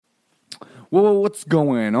Well, what's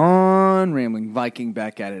going on? Rambling Viking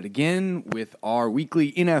back at it again with our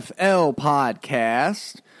weekly NFL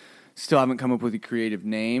podcast. Still haven't come up with a creative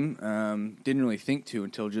name. Didn't really think to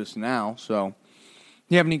until just now. So if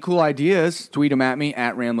you have any cool ideas, tweet them at me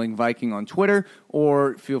at Rambling Viking on Twitter,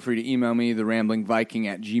 or feel free to email me,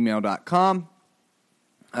 theramblingviking@gmail.com.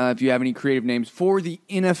 If you have any creative names for the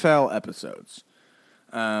NFL episodes.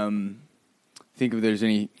 Think if there's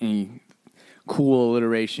any cool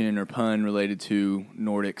alliteration or pun related to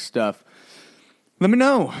Nordic stuff, let me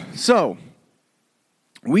know. So,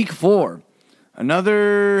 week 4,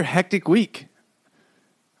 another hectic week.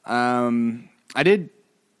 I did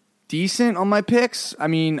decent on my picks. I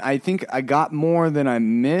mean, I think I got more than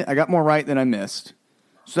I got more right than I missed,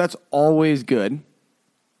 so that's always good.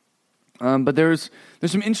 But there's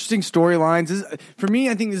some interesting storylines. For me,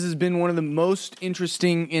 I think this has been one of the most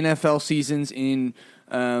interesting NFL seasons in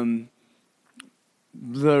the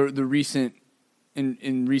recent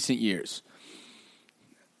years.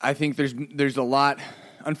 I think there's a lot.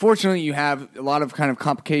 Unfortunately, you have a lot of kind of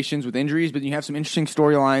complications with injuries, but you have some interesting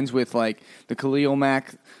storylines with like the Khalil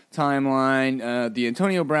Mack timeline. The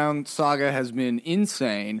Antonio Brown saga has been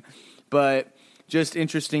insane, but just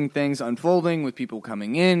interesting things unfolding with people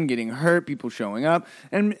coming in, getting hurt, people showing up.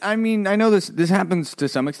 And I mean, I know this happens to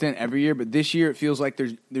some extent every year, but this year it feels like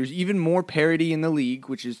there's even more parity in the league,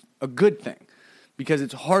 which is a good thing. Because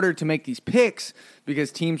it's harder to make these picks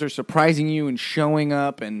because teams are surprising you and showing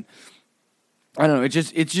up, and I don't know.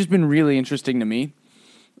 It's just been really interesting to me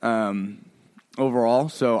overall.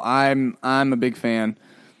 So I'm a big fan.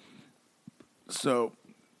 So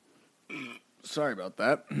sorry about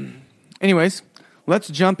that. Anyways, let's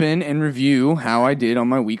jump in and review how I did on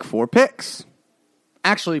my week 4 picks.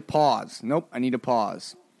 Actually, pause. Nope, I need to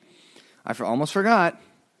pause. I almost forgot.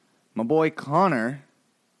 My boy Connor.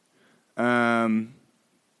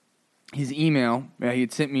 His email. Yeah, he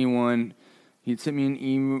had sent me one. He had sent me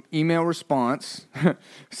an email response.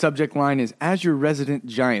 Subject line is "As your resident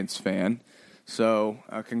Giants fan." So,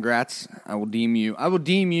 congrats. I will deem you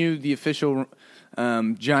the official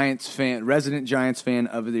Giants fan, resident Giants fan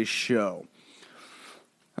of this show.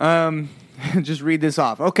 Just read this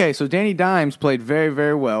off. Okay, so Danny Dimes played very,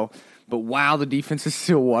 very well, but wow, the defense is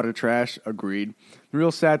still water trash. Agreed. The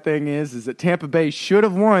real sad thing is that Tampa Bay should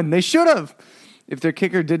have won. They should have, if their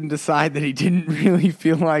kicker didn't decide that he didn't really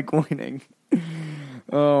feel like winning.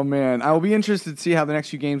 Oh, man. I will be interested to see how the next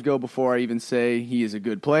few games go before I even say he is a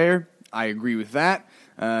good player. I agree with that.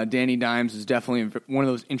 Danny Dimes is definitely one of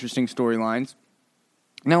those interesting storylines.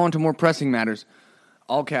 Now on to more pressing matters.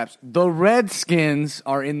 All caps. The Redskins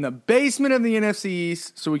are in the basement of the NFC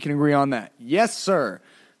East, so we can agree on that. Yes, sir.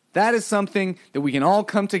 That is something that we can all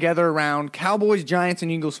come together around. Cowboys, Giants,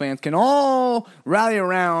 and Eagles fans can all rally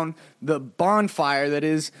around the bonfire that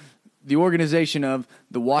is the organization of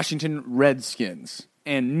the Washington Redskins.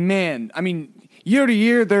 And man, I mean, year to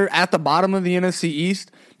year, they're at the bottom of the NFC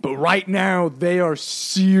East, but right now they are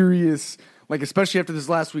serious. Like, especially after this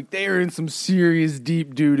last week, they are in some serious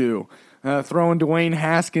deep doo-doo. Throwing Dwayne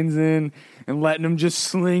Haskins in and letting him just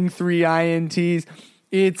sling 3 INTs.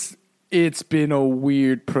 It's been a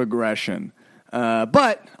weird progression.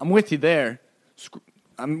 But I'm with you there.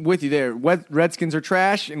 Redskins are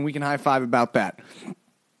trash, and we can high-five about that.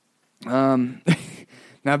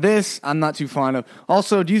 Now this, I'm not too fond of.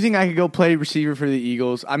 Also, do you think I could go play receiver for the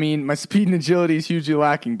Eagles? I mean, my speed and agility is hugely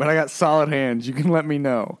lacking, but I got solid hands. You can let me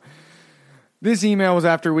know. This email was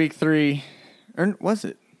after week 3. Or was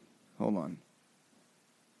it? Hold on.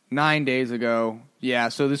 9 days ago. Yeah,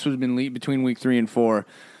 so this would have been between week 3 and 4.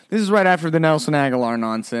 This is right after the Nelson Aguilar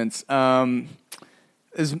nonsense. You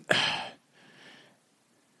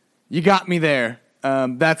got me there.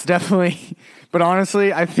 That's definitely... But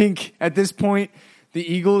honestly, I think at this point, the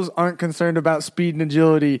Eagles aren't concerned about speed and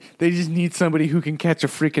agility. They just need somebody who can catch a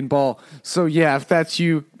freaking ball. So yeah, if that's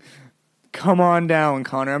you, come on down,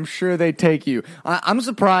 Connor. I'm sure they'd take you. I'm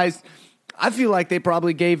surprised. I feel like they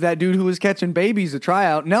probably gave that dude who was catching babies a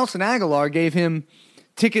tryout. Nelson Aguilar gave him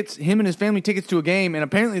him and his family tickets to a game, and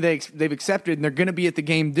apparently they've accepted, and they're going to be at the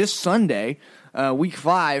game this Sunday, week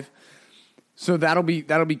 5. So that'll be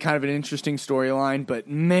kind of an interesting storyline. But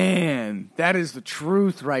man, that is the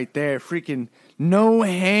truth right there. Freaking no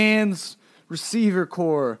hands receiver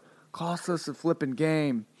core cost us a flipping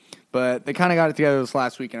game. But they kind of got it together this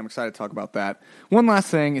last week, and I'm excited to talk about that. One last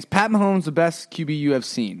thing, is Pat Mahomes the best QB you have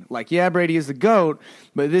seen? Like, yeah, Brady is the GOAT,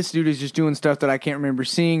 but this dude is just doing stuff that I can't remember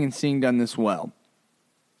seeing done this well.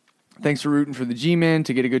 Thanks for rooting for the G-Men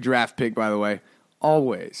to get a good draft pick, by the way.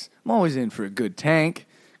 Always. I'm always in for a good tank.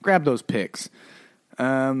 Grab those picks.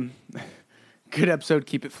 Good episode,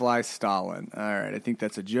 keep it fly, Stalin. All right, I think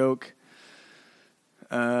that's a joke.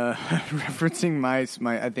 referencing my.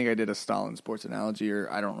 I think I did a Stalin sports analogy,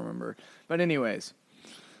 or I don't remember. But anyways,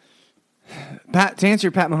 Pat, to answer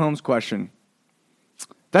your Pat Mahomes question,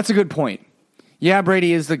 that's a good point. Yeah,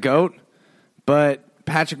 Brady is the GOAT, but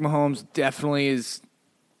Patrick Mahomes definitely is.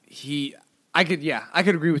 I could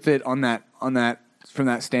agree with it on that from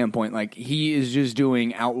that standpoint. Like, he is just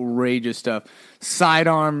doing outrageous stuff,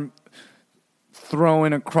 sidearm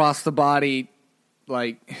throwing across the body,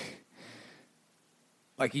 like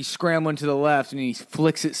he's scrambling to the left and he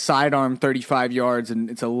flicks it sidearm 35 yards and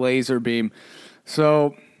it's a laser beam.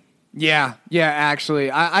 So, yeah,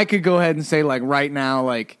 actually, I could go ahead and say, like, right now,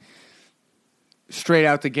 like, straight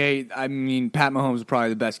out the gate, I mean, Pat Mahomes is probably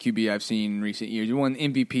the best QB I've seen in recent years. He won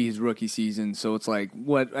MVP his rookie season, so it's like,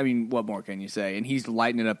 what more can you say? And he's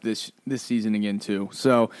lighting it up this season again, too.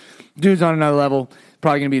 So, dude's on another level,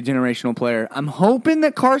 probably going to be a generational player. I'm hoping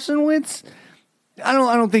that Carson Wentz, I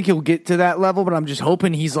don't think he'll get to that level, but I'm just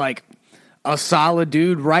hoping he's like a solid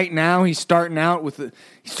dude. Right now, he's starting out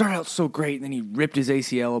he started out so great, and then he ripped his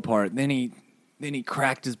ACL apart. Then he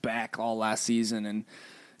cracked his back all last season, and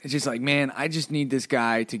it's just like, man, I just need this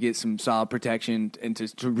guy to get some solid protection and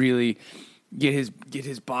to really get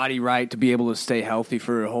his body right to be able to stay healthy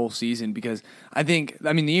for a whole season. Because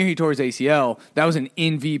the year he tore his ACL, that was an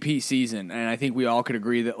MVP season, and I think we all could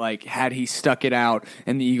agree that, like, had he stuck it out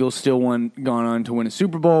and the Eagles still gone on to win a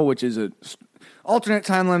Super Bowl, which is a alternate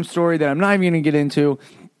timeline story that I'm not even going to get into,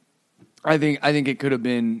 I think it would have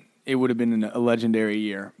been a legendary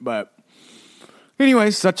year. But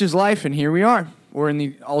anyways, such is life, and here we are. We're in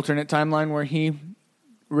the alternate timeline where he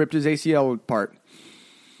ripped his ACL apart.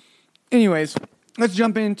 Anyways, let's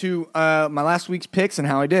jump into my last week's picks and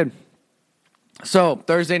how I did. So,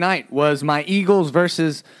 Thursday night was my Eagles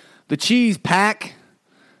versus the Cheese Pack.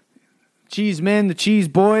 Cheese Men, the Cheese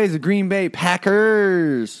Boys, the Green Bay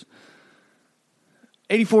Packers.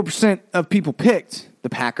 84% of people picked the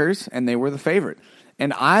Packers, and they were the favorite.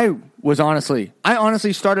 And I honestly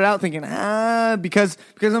started out thinking, because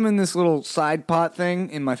I'm in this little side pot thing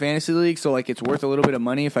in my fantasy league, so, like, it's worth a little bit of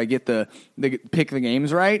money if I get the pick the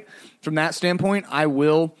games right. From that standpoint, I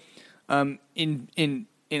will, in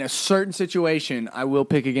a certain situation, I will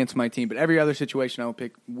pick against my team. But every other situation, I will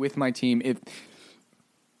pick with my team.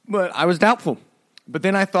 But I was doubtful. But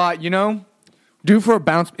then I thought, due for a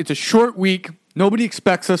bounce. It's a short week. Nobody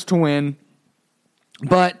expects us to win.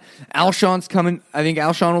 But Alshon's coming. I think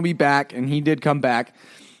Alshon will be back, and he did come back.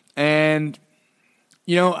 And,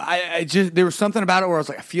 I just, there was something about it where I was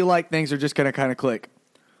like, I feel like things are just going to kind of click.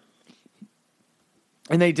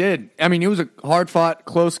 And they did. I mean, it was a hard-fought,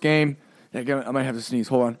 close game. I might have to sneeze.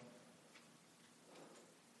 Hold on.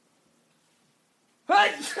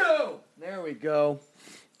 There we go.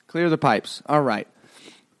 Clear the pipes. All right.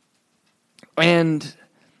 And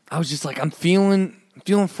I was just like, I'm feeling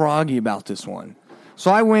froggy about this one. So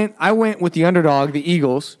I went with the underdog, the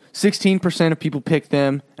Eagles. 16% of people picked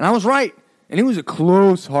them, and I was right. And it was a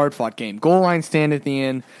close, hard-fought game. Goal line stand at the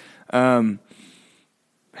end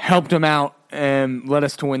helped them out and led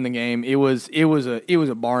us to win the game. It was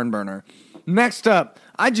a barn burner. Next up,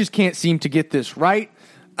 I just can't seem to get this right.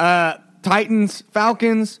 Titans,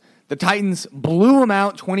 Falcons. The Titans blew them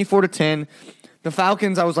out 24-10. The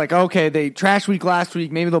Falcons, I was like, okay, they trash week last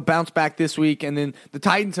week. Maybe they'll bounce back this week. And then the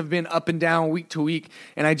Titans have been up and down week to week,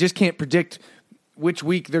 and I just can't predict which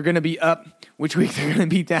week they're going to be up, which week they're going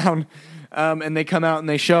to be down. And they come out and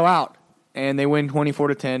they show out, and they win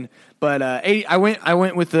 24-10. But I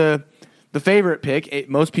went with the favorite pick.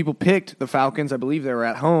 Most people picked the Falcons. I believe they were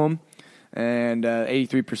at home, and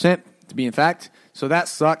 83% to be in fact. So that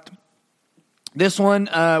sucked. This one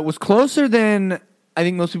was closer than I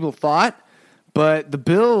think most people thought. But the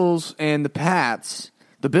Bills and the Pats,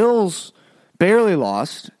 the Bills barely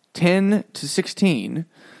lost 10-16.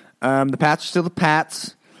 The Pats are still the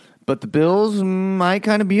Pats, but the Bills might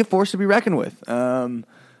kind of be a force to be reckoned with.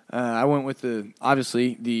 I went with the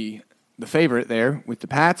favorite there with the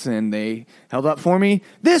Pats, and they held up for me.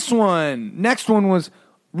 Next one was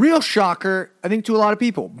real shocker, I think, to a lot of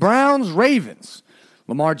people. Browns-Ravens.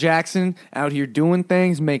 Lamar Jackson out here doing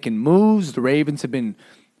things, making moves. The Ravens have been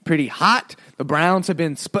pretty hot. The Browns have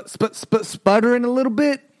been sputtering a little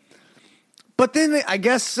bit. But then I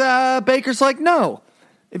guess Baker's like, no.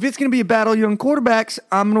 If it's going to be a battle of young quarterbacks,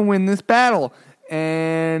 I'm going to win this battle.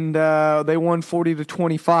 And they won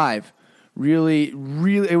 40-25. Really,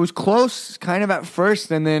 it was close kind of at first.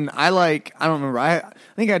 And then I don't remember. I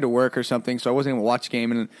think I had to work or something, so I wasn't able to watch the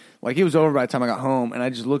game. And it was over by the time I got home. And I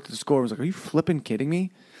just looked at the score and was like, are you flipping kidding me?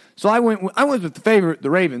 So I went with the favorite, the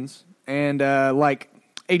Ravens. And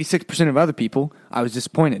 86% of other people, I was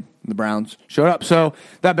disappointed. The Browns showed up. So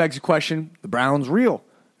that begs the question, the Browns real?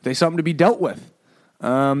 Are they something to be dealt with?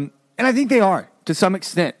 And I think they are, to some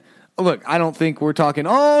extent. Look, I don't think we're talking,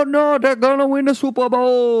 oh, no, they're going to win the Super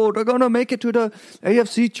Bowl. They're going to make it to the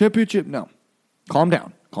AFC Championship. No. Calm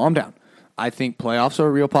down. I think playoffs are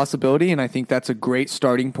a real possibility, and I think that's a great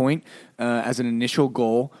starting point as an initial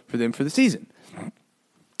goal for them for the season.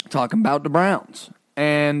 Talking about the Browns.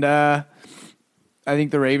 And I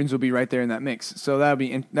think the Ravens will be right there in that mix. So that'll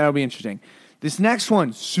be interesting. This next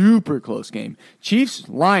one, super close game.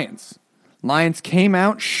 Chiefs-Lions. Lions came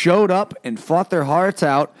out, showed up, and fought their hearts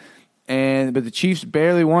out, but the Chiefs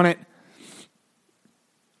barely won it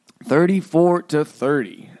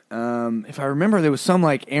 34-30. If I remember, there was some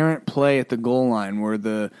errant play at the goal line where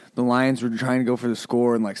the Lions were trying to go for the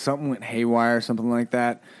score and something went haywire or something like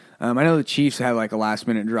that. I know the Chiefs had a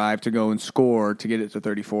last-minute drive to go and score to get it to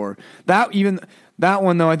 34. That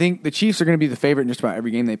one, though, I think the Chiefs are going to be the favorite in just about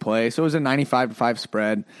every game they play. So it was a 95-5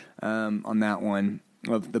 spread on that one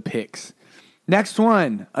of the picks. Next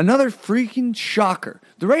one, another freaking shocker.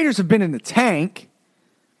 The Raiders have been in the tank.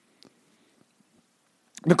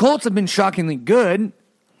 The Colts have been shockingly good.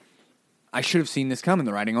 I should have seen this coming,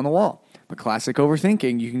 the writing on the wall. But classic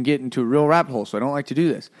overthinking, you can get into a real rabbit hole, so I don't like to do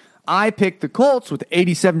this. I picked the Colts with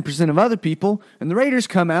 87% of other people, and the Raiders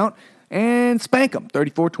come out and spank them,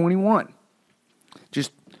 34-21.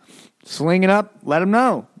 Just sling it up, let them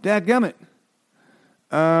know. Dadgummit.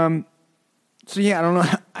 So, yeah, I don't know.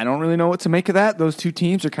 I don't really know what to make of that. Those two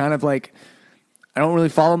teams are kind of I don't really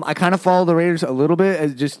follow them. I kind of follow the Raiders a little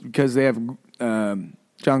bit just because they have John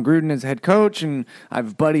Gruden as head coach, and I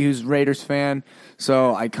have a buddy who's a Raiders fan,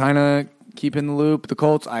 so I kind of keep in the loop. The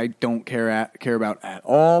Colts, I don't care about at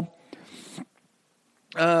all.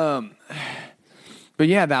 But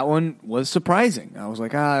yeah, that one was surprising. I was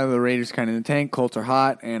like, the Raiders kind of in the tank. Colts are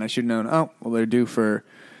hot, and I should have known. They're due for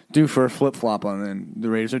a flip flop on them. The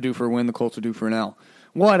Raiders are due for a win. The Colts are due for an L.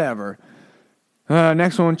 Whatever.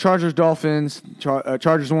 Next one, Chargers Dolphins.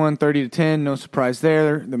 Chargers won 30-10. No surprise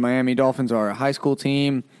there. The Miami Dolphins are a high school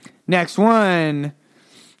team. Next one.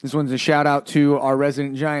 This one's a shout out to our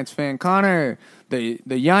resident Giants fan, Connor. The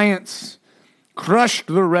Giants crushed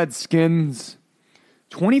the Redskins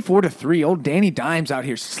 24-3. Old Danny Dimes out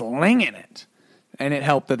here slinging it. And it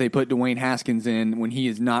helped that they put Dwayne Haskins in when he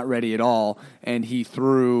is not ready at all. And he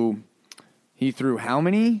threw how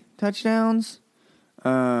many touchdowns?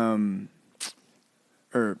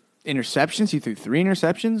 Or interceptions. He threw 3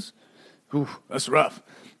 interceptions. Ooh, that's rough.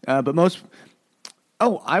 But most...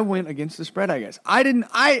 Oh, I went against the spread, I guess. I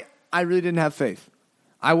really didn't have faith.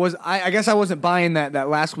 I guess I wasn't buying that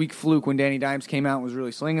last week fluke when Danny Dimes came out and was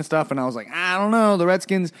really slinging stuff, and I was like, I don't know. The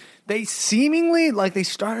Redskins, they seemingly, they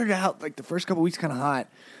started out, the first couple weeks kind of hot.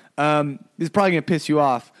 This is probably going to piss you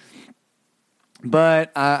off.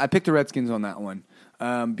 But I picked the Redskins on that one.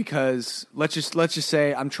 Because let's just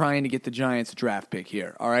say I'm trying to get the Giants a draft pick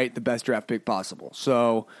here, all right? The best draft pick possible.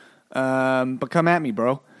 So, but come at me,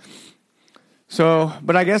 bro. So,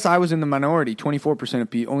 but I guess I was in the minority. Only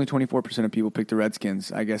 24% of people picked the Redskins.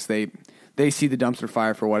 I guess they see the dumpster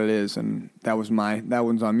fire for what it is, and that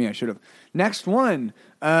one's on me. I should have. Next one,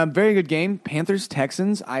 very good game. Panthers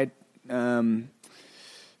Texans.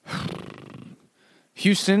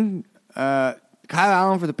 Houston. Kyle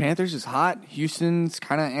Allen for the Panthers is hot. Houston's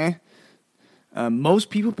kind of most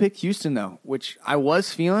people picked Houston, though, which I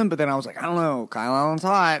was feeling, but then I was like, I don't know. Kyle Allen's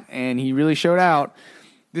hot, and he really showed out.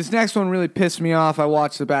 This next one really pissed me off. I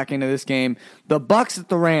watched the back end of this game. The Bucs at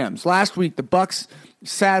the Rams. Last week, the Bucs,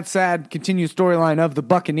 sad continued storyline of the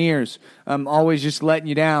Buccaneers. Always just letting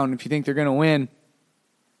you down if you think they're going to win.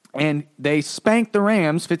 And they spanked the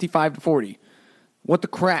Rams 55-40. What the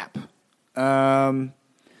crap? 98%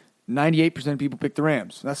 of people picked the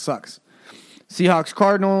Rams. That sucks. Seahawks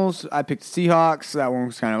Cardinals. I picked the Seahawks. That one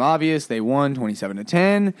was kind of obvious. They won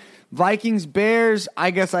 27-10. Vikings Bears.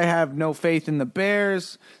 I guess I have no faith in the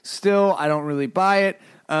Bears. Still, I don't really buy it.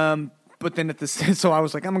 But then so I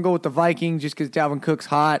was like, I'm gonna go with the Vikings just because Dalvin Cook's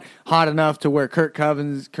hot enough to where Kirk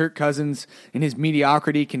Cousins in his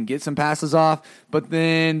mediocrity can get some passes off. But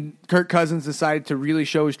then Kirk Cousins decided to really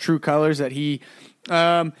show his true colors that he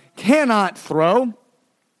cannot throw.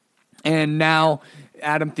 And now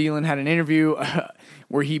Adam Thielen had an interview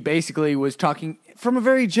where he basically was talking from a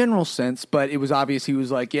very general sense, but it was obvious he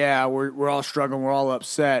was like, yeah, we're all struggling, we're all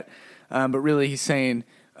upset. But really he's saying,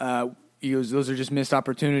 he goes, those are just missed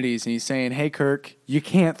opportunities. And he's saying, hey, Kirk, you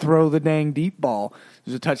can't throw the dang deep ball.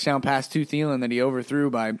 There's a touchdown pass to Thielen that he overthrew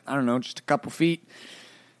by, I don't know, just a couple feet.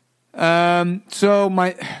 So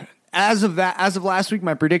as of last week,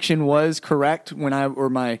 my prediction was correct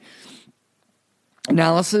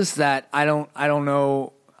analysis that I don't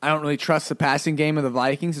know. I don't really trust the passing game of the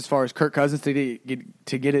Vikings as far as Kirk Cousins to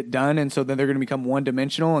get it done, and so then they're going to become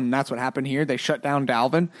one-dimensional, and that's what happened here. They shut down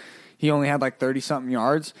Dalvin. He only had like 30-something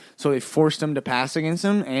yards, so they forced him to pass against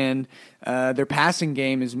him, and their passing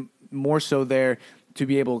game is more so there to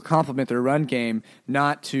be able to complement their run game,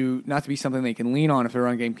 not to be something they can lean on if their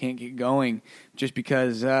run game can't get going, just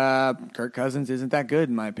because Kirk Cousins isn't that good,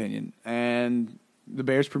 in my opinion. And the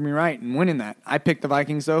Bears proved me right in winning that. I picked the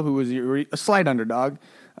Vikings, though, who was a slight underdog.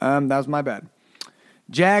 That was my bad.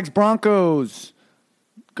 Jags, Broncos.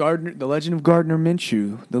 The legend of Gardner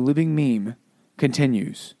Minshew, the living meme,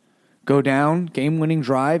 continues. Go down, game-winning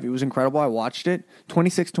drive. It was incredible. I watched it.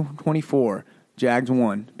 26-24. Jags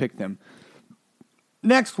won. Picked them.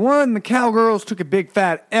 Next one, the Cowgirls took a big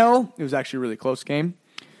fat L. It was actually a really close game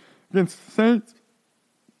against the Saints.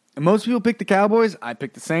 And most people picked the Cowboys. I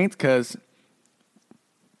picked the Saints because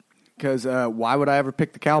why would I ever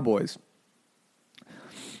pick the Cowboys?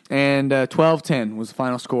 And 12-10 was the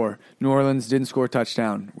final score. New Orleans didn't score a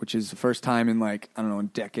touchdown, which is the first time in a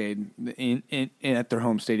decade at their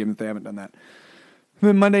home stadium that they haven't done that.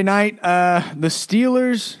 Then Monday night, the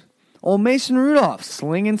Steelers, old Mason Rudolph,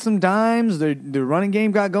 slinging some dimes. Their running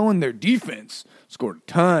game got going. Their defense scored a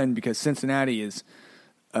ton because Cincinnati is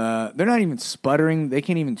they're not even sputtering. They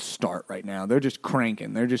can't even start right now. They're just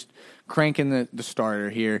cranking. They're just cranking the starter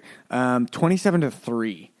here.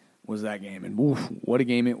 27-3. Was that game, and oof, what a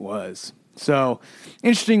game it was. So,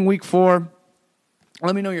 interesting week 4.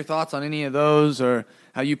 Let me know your thoughts on any of those, or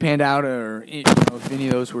how you panned out, or if any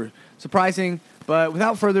of those were surprising. But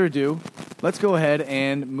without further ado, let's go ahead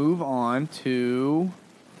and move on to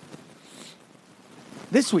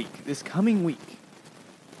this week, this coming week.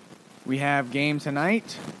 We have game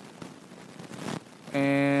tonight,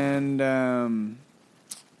 and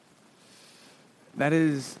that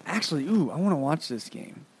is actually, I want to watch this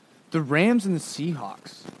game. The Rams and the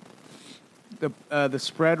Seahawks. The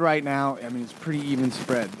spread right now, it's pretty even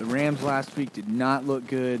spread. The Rams last week did not look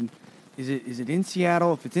good. Is it in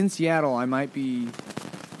Seattle? If it's in Seattle, I might be.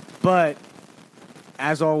 But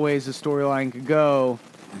as always, the storyline could go.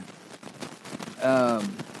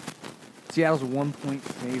 Seattle's a 1-point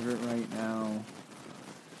favorite right now.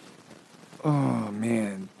 Oh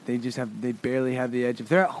man, they barely have the edge. If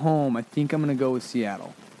they're at home, I think I'm gonna go with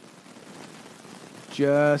Seattle.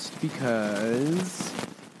 Just because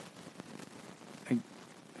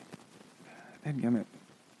dadgummit.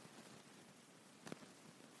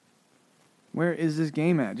 Where is this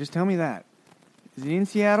game at? Just tell me that. Is it in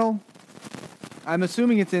Seattle? I'm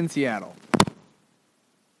assuming it's in Seattle.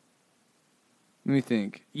 Let me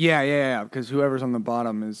think. Yeah, because whoever's on the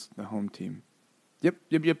bottom is the home team. Yep.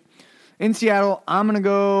 In Seattle, I'm going to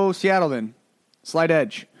go Seattle then. Slight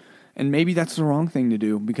edge. And maybe that's the wrong thing to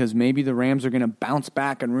do, because maybe the Rams are going to bounce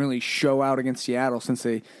back and really show out against Seattle since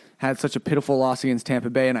they had such a pitiful loss against Tampa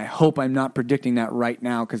Bay, and I hope I'm not predicting that right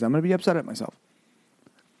now because I'm going to be upset at myself.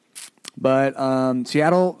 But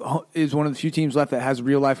Seattle is one of the few teams left that has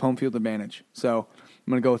real-life home field advantage, so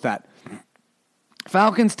I'm going to go with that.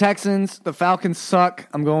 Falcons, Texans. The Falcons suck.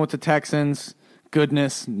 I'm going with the Texans.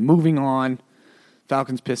 Goodness. Moving on.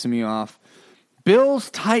 Falcons pissing me off. Bills,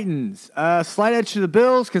 Titans. Slight edge to the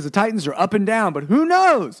Bills because the Titans are up and down, but who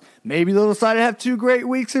knows? Maybe they'll decide to have 2 great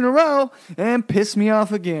weeks in a row and piss me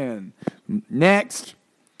off again. Next,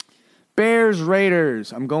 Bears,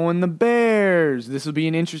 Raiders. I'm going the Bears. This will be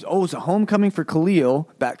an interesting. Oh, it's a homecoming for Khalil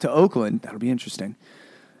back to Oakland. That'll be interesting.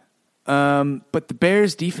 But the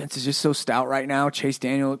Bears' defense is just so stout right now. Chase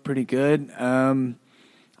Daniel looked pretty good.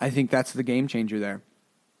 I think that's the game changer there.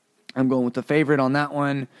 I'm going with the favorite on that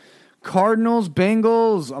one. Cardinals,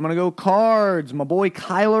 Bengals. I'm going to go Cards. My boy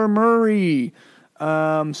Kyler Murray.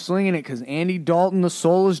 Slinging it because Andy Dalton, the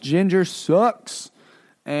soulless ginger, sucks.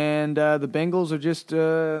 And the Bengals are just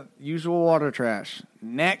usual water trash.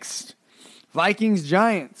 Next, Vikings,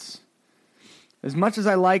 Giants. As much as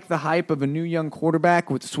I like the hype of a new young quarterback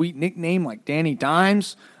with a sweet nickname like Danny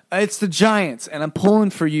Dimes, it's the Giants, and I'm pulling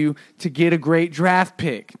for you to get a great draft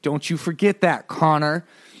pick. Don't you forget that, Connor.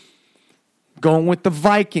 Going with the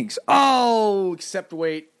Vikings. Oh, except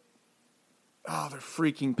wait. Oh, their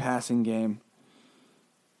freaking passing game.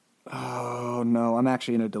 Oh, no. I'm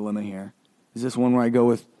actually in a dilemma here. Is this one where I go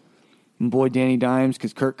with my boy Danny Dimes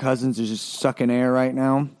because Kirk Cousins is just sucking air right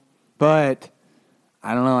now? But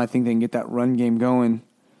I don't know. I think they can get that run game going.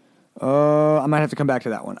 I might have to come back to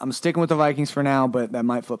that one. I'm sticking with the Vikings for now, but that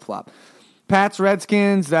might flip-flop. Pats,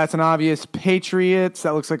 Redskins. That's an obvious. Patriots.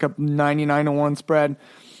 That looks like a 99-1 spread.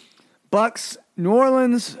 Bucks, New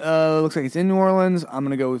Orleans. Looks like it's in New Orleans. I'm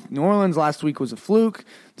going to go with New Orleans. Last week was a fluke.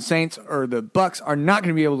 The Bucks are not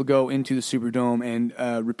going to be able to go into the Superdome and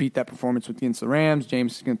repeat that performance against the Rams.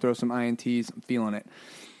 James is going to throw some INTs. I'm feeling it.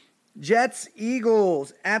 Jets,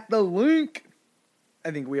 Eagles at the Link.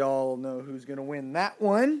 I think we all know who's going to win that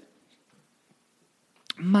one.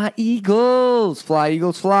 My Eagles. Fly,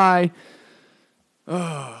 Eagles, fly.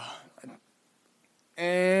 Oh.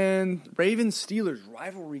 And Ravens-Steelers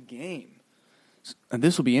rivalry game. And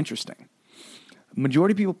this will be interesting.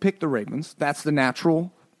 Majority of people pick the Ravens. That's the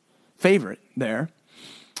natural favorite there.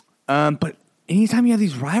 But anytime you have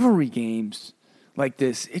these rivalry games like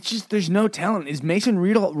this, it's just there's no telling. Is Mason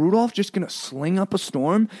Rudolph just going to sling up a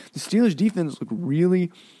storm? The Steelers defense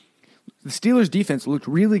looked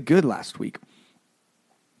really good last week.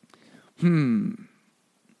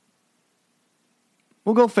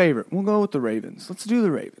 We'll go favorite. We'll go with the Ravens. Let's do the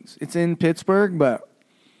Ravens. It's in Pittsburgh, but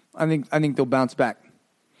I think they'll bounce back.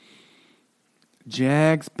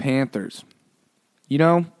 Jags, Panthers. You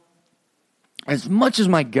know, as much as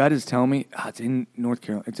my gut is telling me, it's in North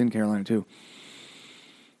Carolina. It's in Carolina too.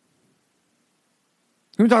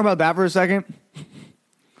 Can we talk about that for a second?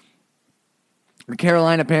 The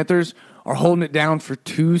Carolina Panthers are holding it down for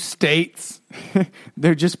 2 states.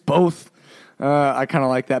 They're just both. I kind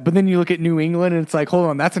of like that. But then you look at New England, and it's like, hold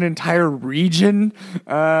on, that's an entire region.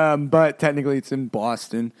 But technically it's in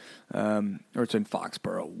Boston, or it's in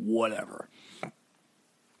Foxborough, whatever.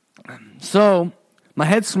 So my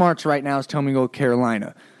head smarts right now is telling me to go with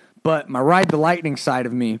Carolina. But my ride the lightning side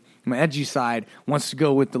of me, my edgy side, wants to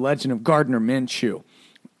go with the legend of Gardner Minshew.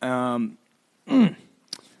 And I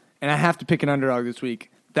have to pick an underdog this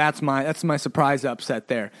week. That's my surprise upset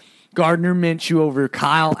there. Gardner Minshew over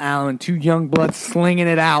Kyle Allen, 2 young bloods slinging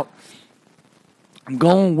it out. I'm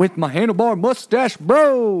going with my handlebar mustache,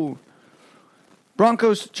 bro.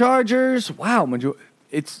 Broncos, Chargers. Wow,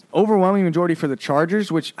 it's overwhelming majority for the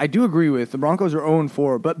Chargers, which I do agree with. The Broncos are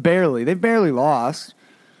 0-4, but barely. They've barely lost.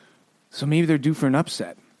 So maybe they're due for an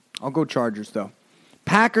upset. I'll go Chargers, though.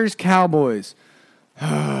 Packers, Cowboys.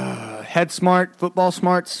 Head smart, football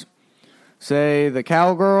smarts. Say the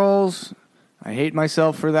Cowgirls. I hate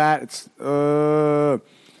myself for that. It's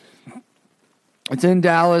in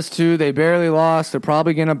Dallas, too. They barely lost. They're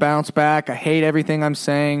probably going to bounce back. I hate everything I'm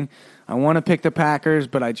saying. I want to pick the Packers,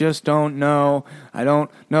 but I just don't know. I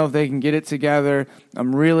don't know if they can get it together.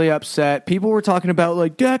 I'm really upset. People were talking about,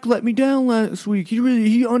 like, Dak let me down last week. He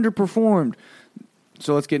underperformed.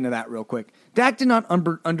 So let's get into that real quick. Dak did not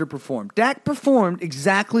underperform. Dak performed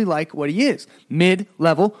exactly like what he is,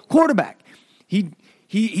 mid-level quarterback.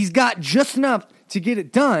 He's got just enough to get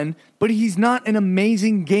it done, but he's not an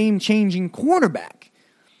amazing game-changing quarterback.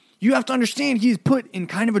 You have to understand he's put in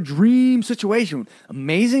kind of a dream situation.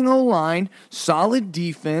 Amazing O-line, solid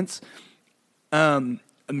defense,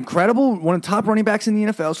 incredible, one of the top running backs in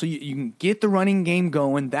the NFL, so you can get the running game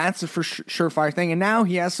going. That's a surefire thing. And now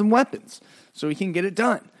he has some weapons, so he can get it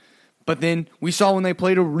done. But then we saw when they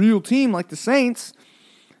played a real team like the Saints,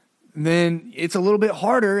 then it's a little bit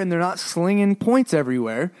harder, and they're not slinging points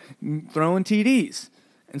everywhere, throwing TDs.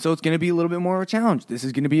 And so it's going to be a little bit more of a challenge. This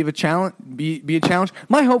is going to be a challenge. Be a challenge.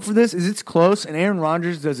 My hope for this is it's close, and Aaron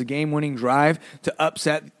Rodgers does a game-winning drive to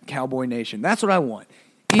upset Cowboy Nation. That's what I want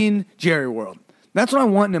in Jerry World. That's what I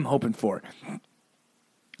want and I'm hoping for.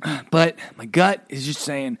 But my gut is just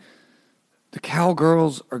saying the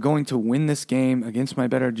Cowgirls are going to win this game against my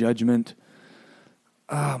better judgment.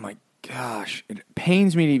 Oh, my gosh. It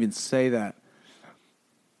pains me to even say that.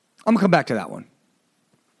 I'm going to come back to that one.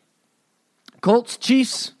 Colts,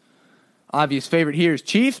 Chiefs. Obvious favorite here is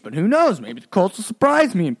Chiefs, but who knows? Maybe the Colts will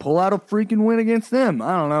surprise me and pull out a freaking win against them.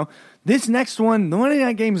 I don't know. This next one, the Monday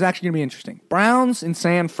night game is actually going to be interesting. Browns and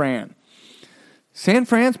San Fran. San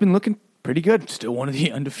Fran's been looking pretty good. Still one of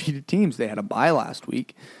the undefeated teams. They had a bye last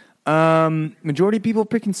week. Majority of people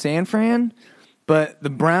picking San Fran, but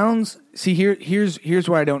the Browns, see, here's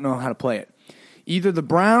where I don't know how to play it. Either the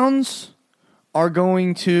Browns are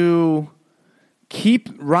going to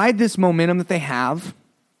ride this momentum that they have,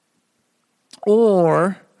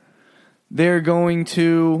 or they're going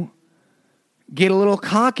to get a little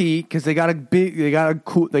cocky because they got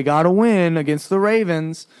to win against the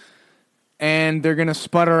Ravens, and they're going to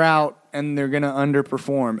sputter out and they're going to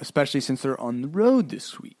underperform, especially since they're on the road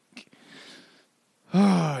this week.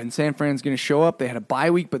 And San Fran's going to show up. They had a bye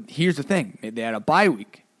week, but here's the thing. They had a bye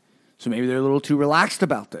week, so maybe they're a little too relaxed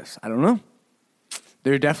about this. I don't know.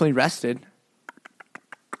 They're definitely rested.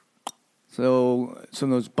 So some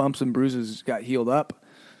of those bumps and bruises got healed up.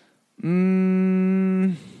 You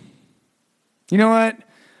know what?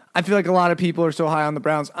 I feel like a lot of people are so high on the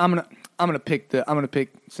Browns. I'm I'm gonna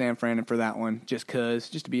pick San Fran for that one just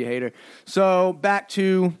to be a hater. So back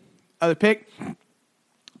to other pick,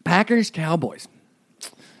 Packers Cowboys.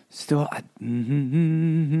 Still,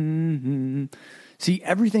 see,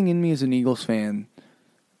 everything in me as an Eagles fan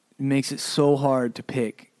makes it so hard to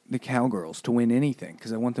pick the Cowgirls to win anything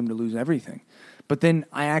because I want them to lose everything. But then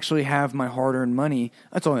I actually have my hard-earned money.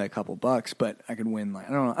 That's only a couple bucks, but I could win. I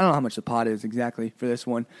don't know how much the pot is exactly for this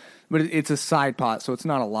one, but it's a side pot, so it's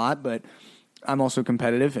not a lot. But I'm also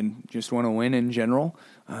competitive and just want to win in general.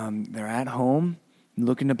 They're at home,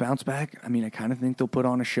 looking to bounce back. I mean, I kind of think they'll put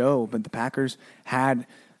on a show. But the Packers had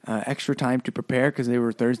extra time to prepare because they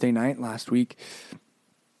were Thursday night last week,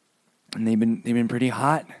 and they've been pretty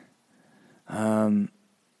hot.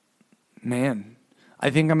 Man,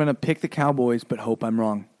 I think I'm going to pick the Cowboys, but hope I'm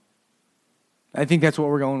wrong. I think that's what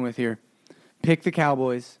we're going with here. Pick the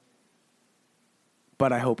Cowboys,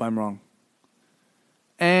 but I hope I'm wrong.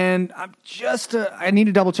 And I need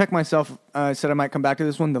to double check myself. I said I might come back to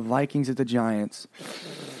this one. The Vikings at the Giants.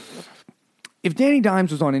 If Danny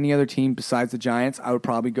Dimes was on any other team besides the Giants, I would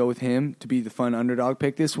probably go with him to be the fun underdog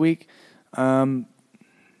pick this week. But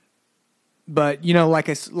like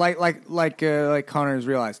Connor has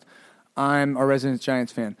realized, I'm a resident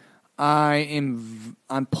Giants fan. I'm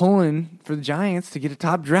pulling for the Giants to get a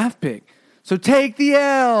top draft pick. So take the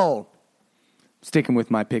L. Sticking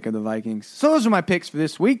with my pick of the Vikings. So those are my picks for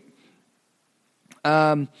this week.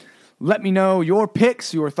 Let me know your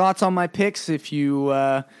picks, your thoughts on my picks. If you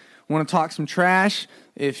want to talk some trash,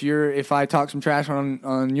 if I talk some trash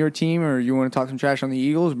on your team, or you want to talk some trash on the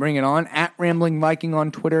Eagles, bring it on. At Rambling Viking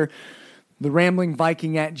on Twitter,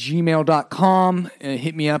 theramblingviking@gmail.com.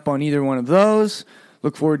 Hit me up on either one of those.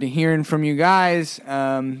 Look forward to hearing from you guys.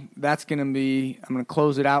 I'm going to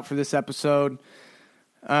close it out for this episode.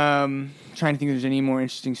 Trying to think if there's any more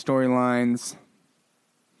interesting storylines.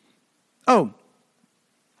 Oh,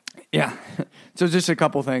 yeah. So just a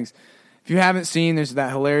couple things. If you haven't seen, there's that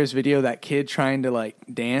hilarious video, that kid trying to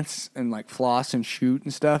dance and floss and shoot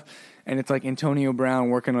and stuff. And it's Antonio Brown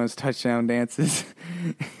working on his touchdown dances.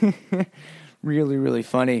 Really, really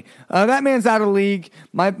funny. That man's out of the league.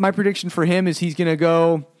 My prediction for him is he's going to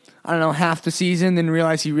go, half the season, then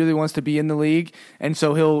realize he really wants to be in the league. And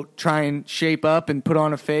so he'll try and shape up and put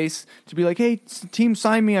on a face to be like, hey, team,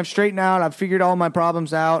 sign me. I've straightened out. I've figured all my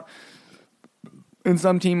problems out. And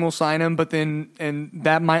some team will sign him, and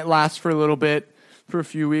that might last for a little bit, for a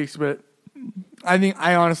few weeks. But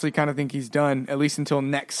I honestly kind of think he's done, at least until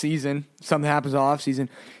next season. Something happens off season.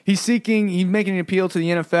 He's making an appeal to the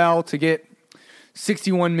NFL to get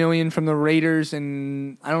 $61 million from the Raiders,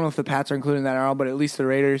 and I don't know if the Pats are included in that at all, but at least the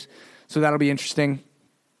Raiders. So that'll be interesting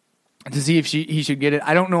to see if he should get it.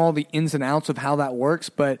 I don't know all the ins and outs of how that works,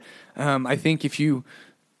 but I think if you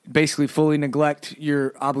basically fully neglect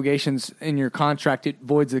your obligations in your contract, it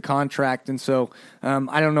voids the contract. And so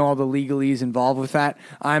I don't know all the legalese involved with that.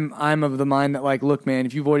 I'm of the mind that, look, man,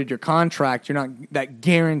 if you voided your contract, you're not, that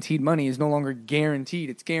guaranteed money is no longer guaranteed.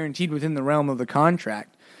 It's guaranteed within the realm of the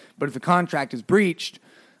contract. But if the contract is breached,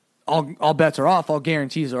 all bets are off, all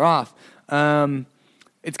guarantees are off.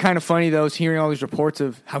 It's kind of funny, though, hearing all these reports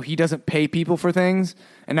of how he doesn't pay people for things,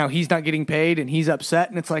 and now he's not getting paid, and he's upset,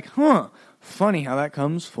 and it's funny how that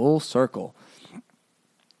comes full circle.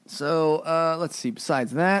 So, let's see.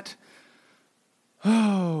 Besides that, I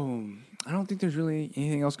don't think there's really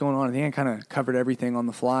anything else going on. I think I kind of covered everything on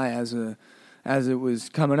the fly as it was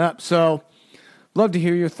coming up. So, love to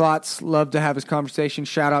hear your thoughts. Love to have this conversation.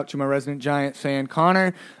 Shout out to my resident Giant fan,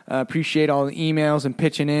 Connor. Appreciate all the emails and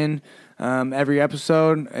pitching in every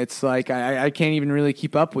episode. It's I can't even really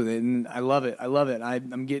keep up with it, and I love it.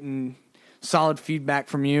 I'm getting solid feedback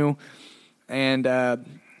from you. And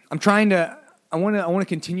I'm trying to. I want to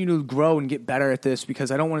continue to grow and get better at this,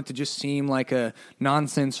 because I don't want it to just seem like a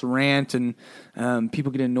nonsense rant and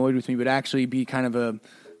people get annoyed with me, but actually be kind of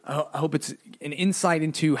I hope it's an insight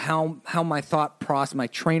into how my thought process, my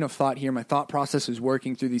train of thought here, my thought process is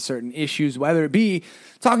working through these certain issues, whether it be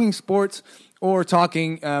talking sports or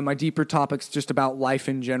talking my deeper topics just about life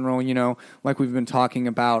in general. Like we've been talking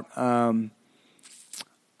about.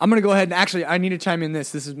 I'm going to go ahead and actually, I need to chime in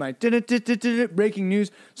this. This is my breaking news.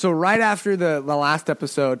 So right after the last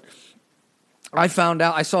episode, I found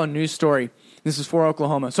out, I saw a news story. This is for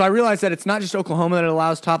Oklahoma. So I realized that it's not just Oklahoma that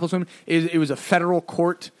allows topless women. It was a federal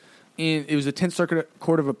court. It was a 10th Circuit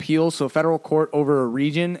Court of Appeals, so a federal court over a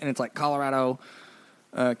region, and it's Colorado,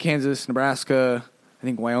 Kansas, Nebraska, I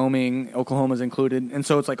think Wyoming, Oklahoma's included. And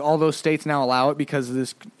so it's all those states now allow it because of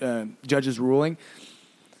this judge's ruling.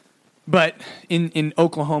 But in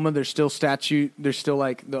Oklahoma, there's still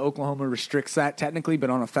like the Oklahoma restricts that technically, but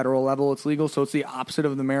on a federal level, it's legal. So it's the opposite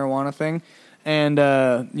of the marijuana thing, and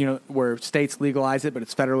where states legalize it, but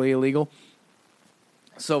it's federally illegal.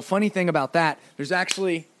 So funny thing about that, there's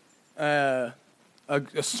actually a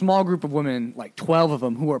small group of women, like 12 of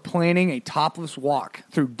them, who are planning a topless walk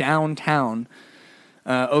through downtown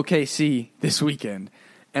OKC this weekend,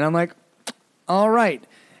 and I'm like, all right.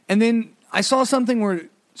 And then I saw something where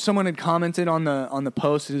someone had commented on the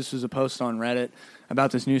post. This was a post on Reddit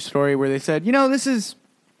about this news story where they said, they're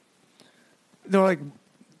like,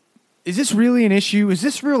 is this really an issue? Is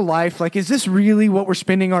this real life? Like, is this really what we're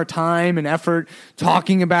spending our time and effort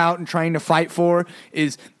talking about and trying to fight for?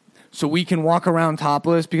 Is so we can walk around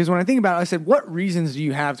topless? Because when I think about it, I said, what reasons do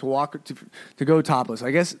you have to go topless?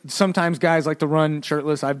 I guess sometimes guys like to run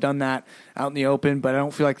shirtless. I've done that out in the open, but I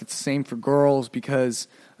don't feel like it's the same for girls because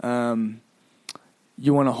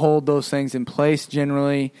you want to hold those things in place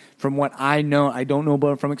generally. From what I know, I don't know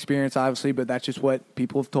about it from experience, obviously, but that's just what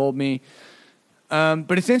people have told me.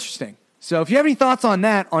 But it's interesting. So if you have any thoughts on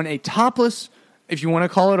that, on a topless, if you want to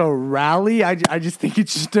call it a rally, I just think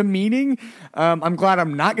it's just a meeting. I'm glad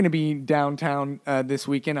I'm not going to be downtown this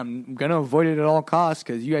weekend. I'm going to avoid it at all costs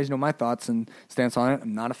because you guys know my thoughts and stance on it.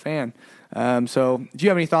 I'm not a fan. So if you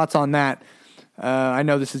have any thoughts on that, I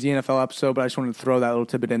know this is the NFL episode, but I just wanted to throw that little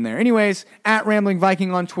tidbit in there. Anyways, at Rambling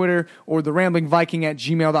Viking on Twitter or the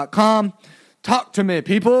ramblingviking@gmail.com. Talk to me,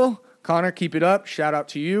 people. Connor, keep it up. Shout out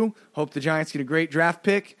to you. Hope the Giants get a great draft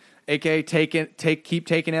pick, aka keep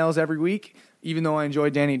taking L's every week, even though I enjoy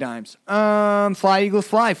Danny Dimes. Fly, Eagles,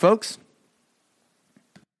 fly, folks.